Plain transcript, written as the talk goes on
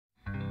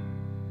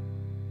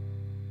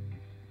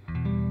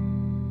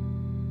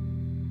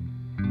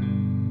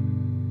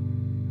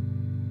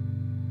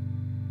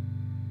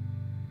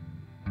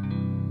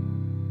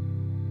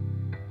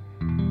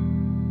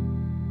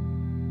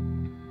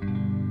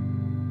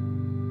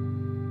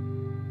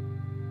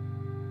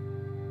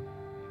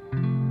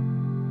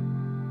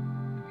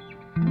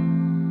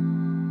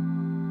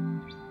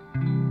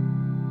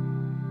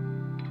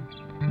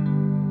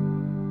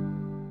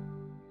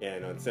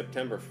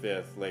September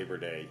 5th, Labor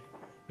Day,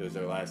 it was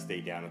our last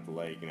day down at the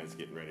lake, and I was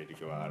getting ready to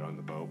go out on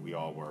the boat. We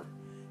all were.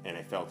 And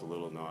I felt a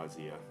little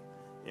nausea.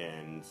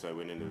 And so I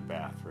went into the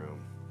bathroom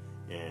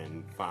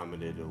and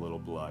vomited a little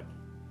blood,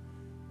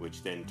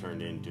 which then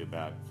turned into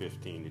about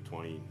 15 to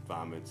 20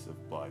 vomits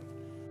of blood.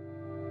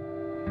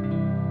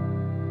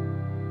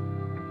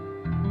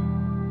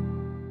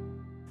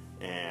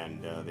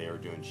 And they were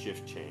doing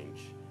shift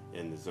change,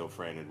 and the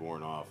Zofran had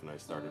worn off, and I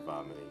started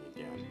vomiting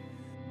again.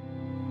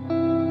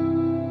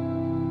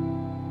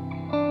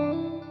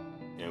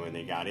 And when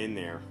they got in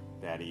there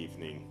that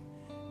evening,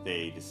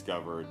 they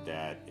discovered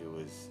that it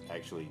was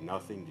actually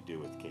nothing to do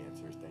with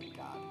cancer, thank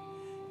God.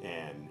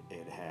 And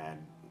it had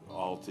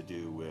all to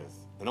do with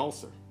an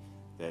ulcer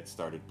that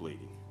started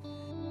bleeding.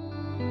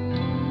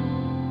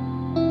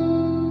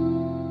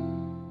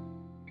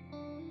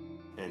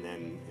 And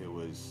then it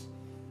was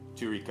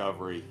to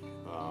recovery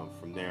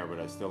from there, but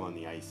I was still in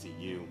the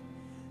ICU.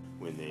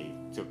 When they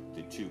took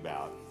the tube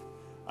out,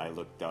 I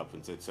looked up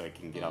and said, "So I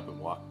can get up and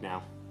walk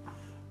now?"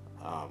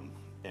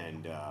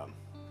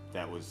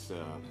 That was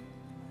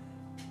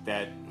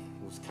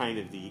kind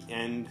of the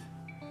end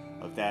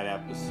of that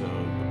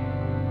episode.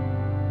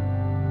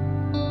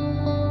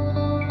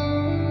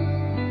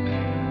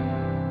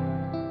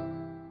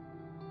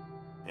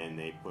 And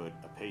they put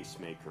a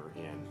pacemaker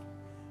in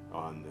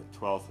on the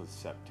 12th of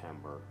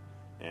September,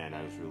 and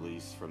I was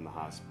released from the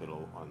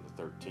hospital on the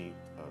 13th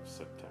of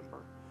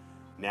September.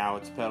 Now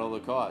it's pedal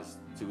to cause,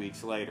 2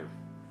 weeks later.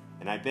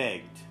 And I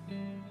begged,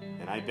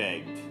 and I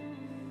begged,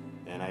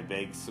 and I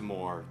begged some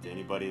more to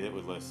anybody that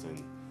would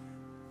listen.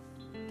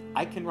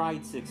 I can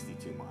ride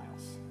 62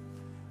 miles.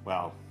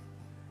 Well,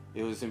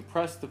 it was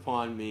impressed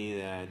upon me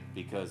that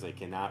because I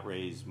cannot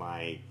raise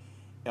my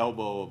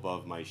elbow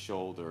above my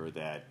shoulder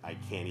that I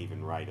can't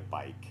even ride a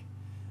bike.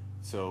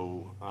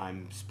 So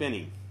I'm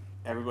spinning.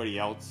 Everybody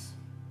else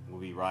will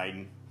be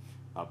riding.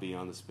 I'll be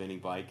on the spinning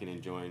bike and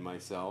enjoying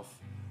myself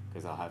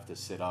because I'll have to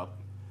sit up,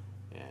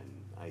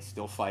 and I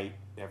still fight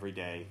every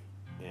day.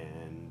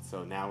 And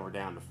so now we're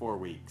down to 4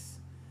 weeks,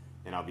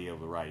 and I'll be able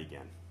to ride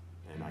again.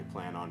 And I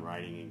plan on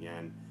riding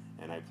again,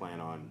 and I plan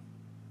on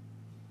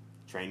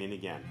training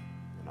again,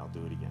 and I'll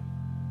do it again.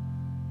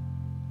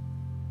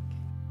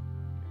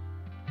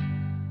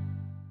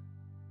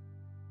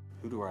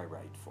 Who do I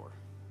write for?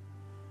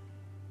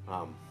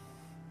 I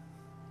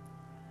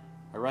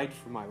write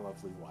for my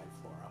lovely wife,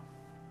 Laura,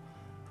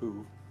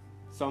 who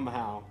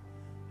somehow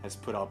has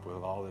put up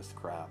with all this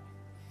crap,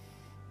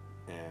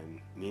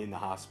 and me in the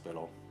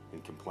hospital,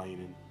 and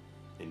complaining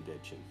and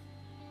bitching.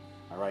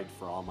 I write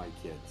for all my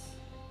kids,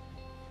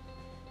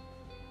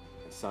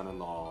 my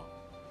son-in-law,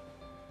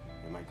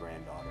 and my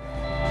granddaughter.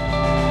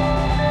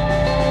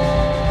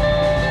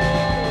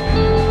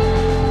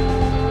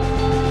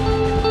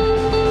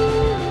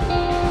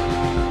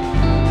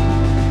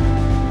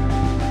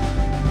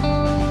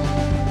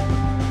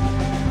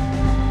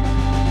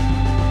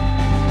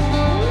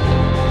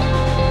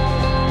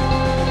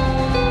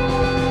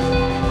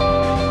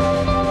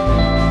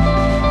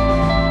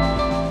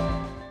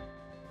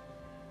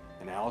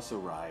 And I also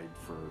ride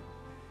for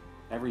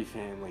every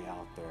family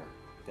out there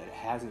that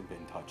hasn't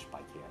been touched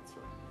by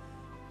cancer,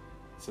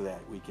 so that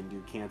we can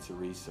do cancer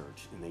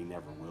research and they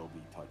never will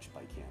be touched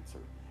by cancer,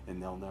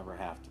 and they'll never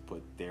have to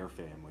put their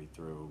family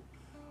through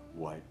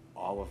what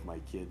all of my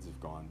kids have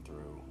gone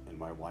through and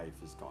my wife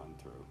has gone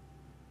through.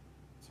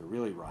 So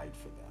really ride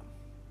for them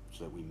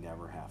so that we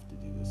never have to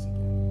do this again.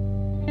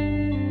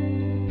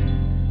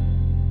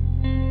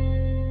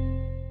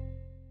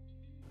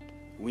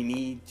 We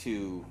need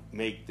to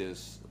make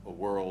this a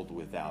world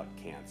without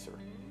cancer,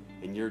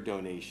 and your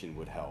donation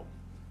would help.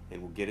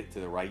 And we'll get it to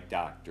the right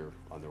doctor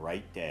on the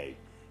right day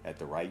at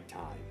the right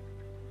time,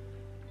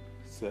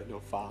 so that no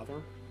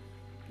father,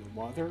 no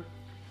mother,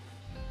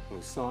 no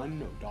son,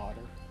 no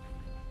daughter,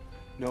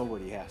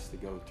 nobody has to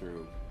go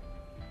through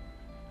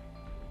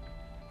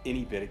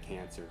any bit of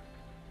cancer,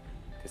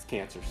 because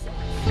cancer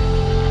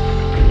sucks.